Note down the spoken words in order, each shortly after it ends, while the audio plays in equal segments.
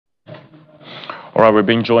All right, we're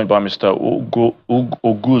being joined by Mr.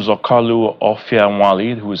 Oguzokalu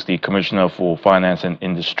Ofianwali, who is the Commissioner for Finance and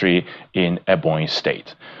Industry in Ebonyi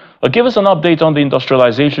State. Give us an update on the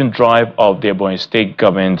industrialization drive of the Ebonyi State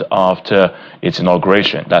government after its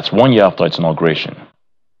inauguration. That's 1 year after its inauguration.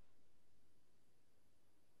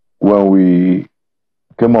 When we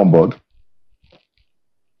came on board,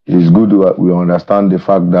 it's good that we understand the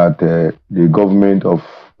fact that the government of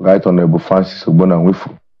Right Honorable Francis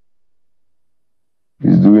Ogbonnanwifu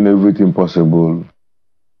is doing everything possible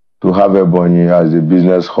to have Ebonyi as a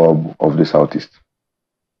business hub of the Southeast.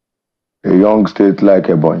 A young state like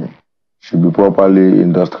Ebonyi should be properly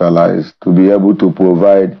industrialized to be able to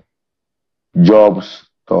provide jobs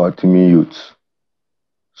to our teeming youths.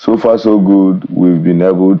 So far, so good, we've been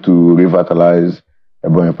able to revitalize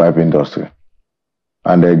Ebonyi pipe industry.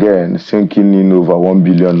 And again, sinking in over 1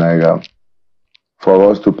 billion naira for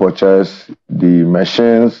us to purchase the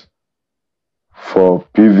machines for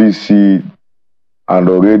PVC, and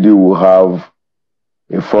already we have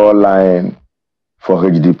a 4-line for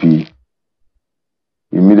HDP.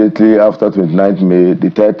 Immediately after 29th May, the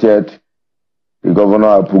 30th, the governor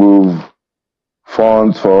approved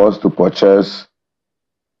funds for us to purchase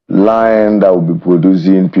line that will be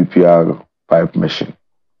producing PPR pipe machine.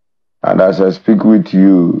 And as I speak with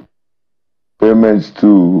you, payments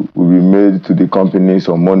too will be made to the companies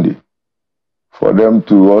on Monday for them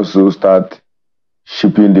to also start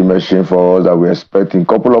shipping the machine for us that we expect in a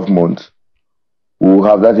couple of months. We'll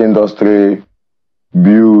have that industry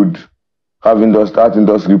build, that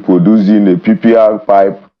industry producing a PPR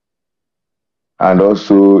pipe and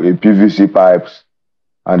also a PVC pipes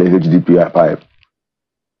and a HDPI pipe.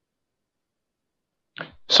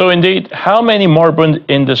 So indeed, how many moribund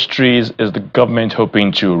industries is the government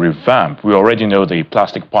hoping to revamp? We already know the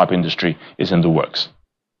plastic pipe industry is in the works.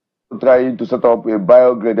 Trying to set up a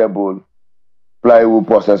biodegradable plywood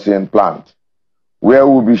processing plant where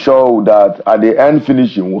we'll be sure that at the end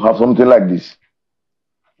finishing we'll have something like this,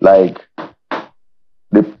 like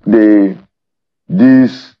the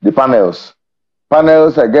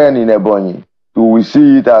panels again in Ebonyi. So we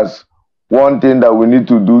see it as one thing that we need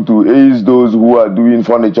to do to ease those who are doing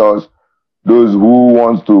furnitures, those who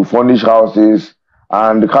want to furnish houses,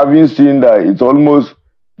 and having seen that it's almost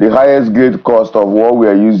the highest grade cost of what we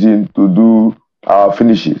are using to do our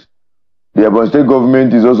finishes. The Ebonyi State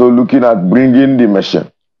government is also looking at bringing the machine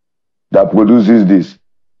that produces this.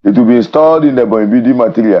 It will be installed in the Ebonyi building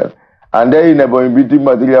material. And then in the Ebonyi building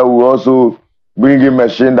material, we also bring a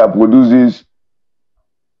machine that produces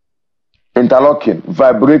interlocking,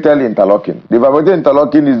 vibrated interlocking. The vibrated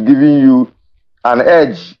interlocking is giving you an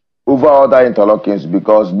edge over other interlockings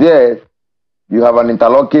because there you have an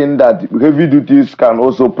interlocking that heavy duties can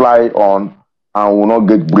also ply on and will not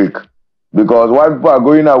get break. Because what people are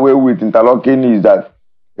going away with interlocking is that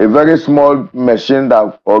a very small machine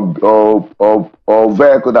that or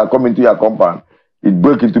vehicle that come into your compound, it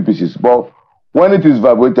breaks into pieces. But when it is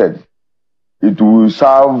vibrated, it will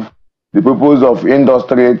serve the purpose of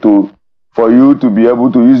industry for you to be able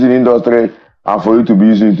to use in industry and for you to be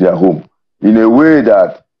using it in your home in a way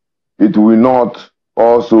that it will not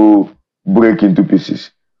also break into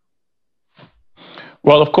pieces.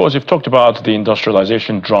 Well, of course, you've talked about the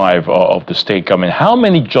industrialization drive of the state government. How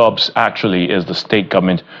many jobs actually is the state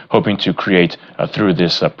government hoping to create through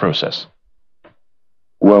this process?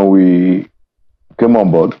 When we came on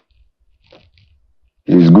board,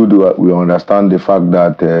 it's good that we understand the fact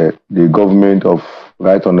that the government of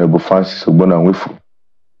Right Honorable Francis Ogbonnanwifu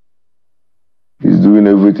is doing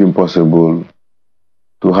everything possible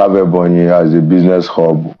to have Ebonyi as a business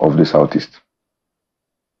hub of the Southeast.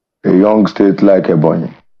 A young state like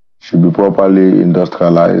Ebonyi should be properly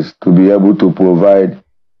industrialized to be able to provide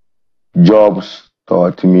jobs to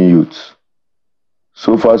our teeming youths.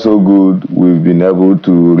 So far, so good, we've been able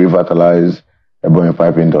to revitalize Ebonyi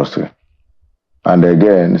pipe industry. And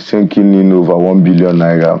again, sinking in over 1 billion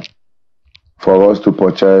naira for us to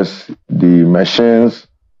purchase the machines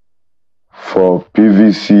for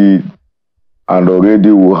PVC, and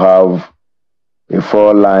already we have a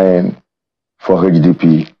 4-line for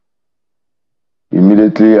HDP.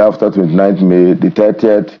 Immediately after 29th May, the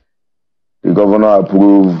 30th, the governor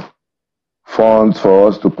approved funds for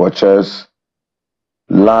us to purchase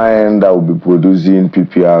line that will be producing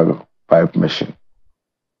PPR pipe machine.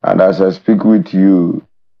 And as I speak with you,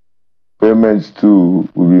 payments too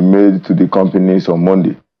will be made to the companies on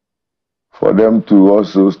Monday for them to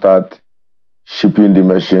also start shipping the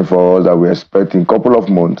machine for us that we expect in a couple of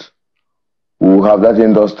months. We'll have that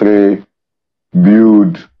industry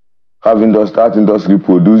build, that industry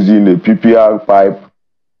producing a PPR pipe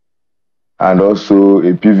and also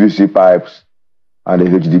a PVC pipes and the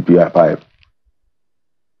HDPI pipe.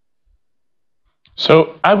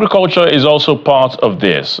 So agriculture is also part of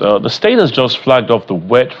this. The state has just flagged off the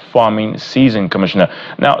wet farming season, Commissioner.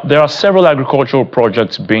 Now, there are several agricultural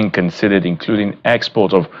projects being considered, including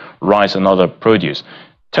export of rice and other produce.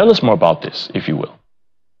 Tell us more about this, if you will.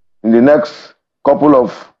 In the next couple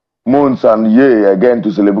of months and year again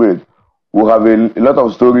to celebrate, we'll have a lot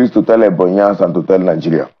of stories to tell Ebonyans and to tell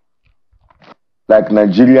Nigeria. Like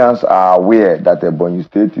Nigerians are aware that Ebonyi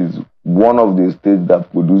State is one of the states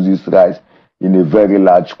that produces rice in a very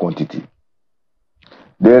large quantity.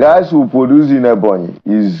 The rice we produce in Ebonyi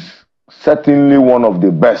is certainly one of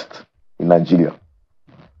the best in Nigeria.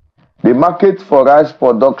 The market for rice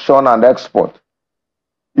production and export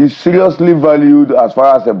is seriously valued as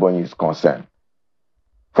far as Ebonyi is concerned.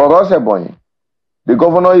 For us, Ebonyi, the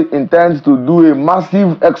governor intends to do a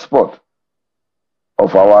massive export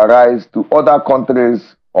of our rice to other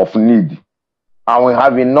countries of need, and we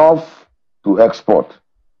have enough to export.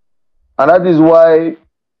 And that is why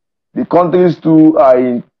the countries too are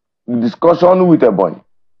in discussion with Ebonyi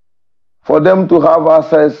for them to have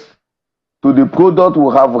access to the product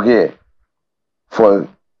we have here for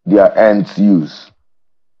their ends use.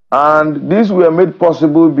 And this were made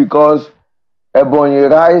possible because Ebonyi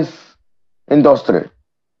rice industry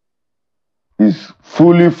is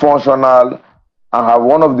fully functional and have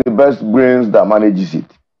one of the best brains that manages it.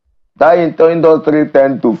 That industry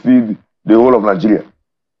tends to feed the whole of Nigeria.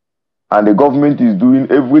 And the government is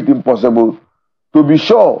doing everything possible to be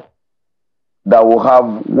sure that we'll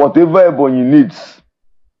have whatever Ebonyi needs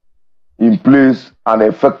in place and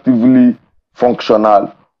effectively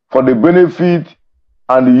functional for the benefit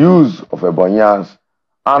and the use of Ebonyans,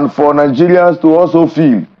 and for Nigerians to also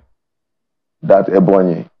feel that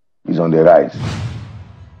Ebonyi is on the rise.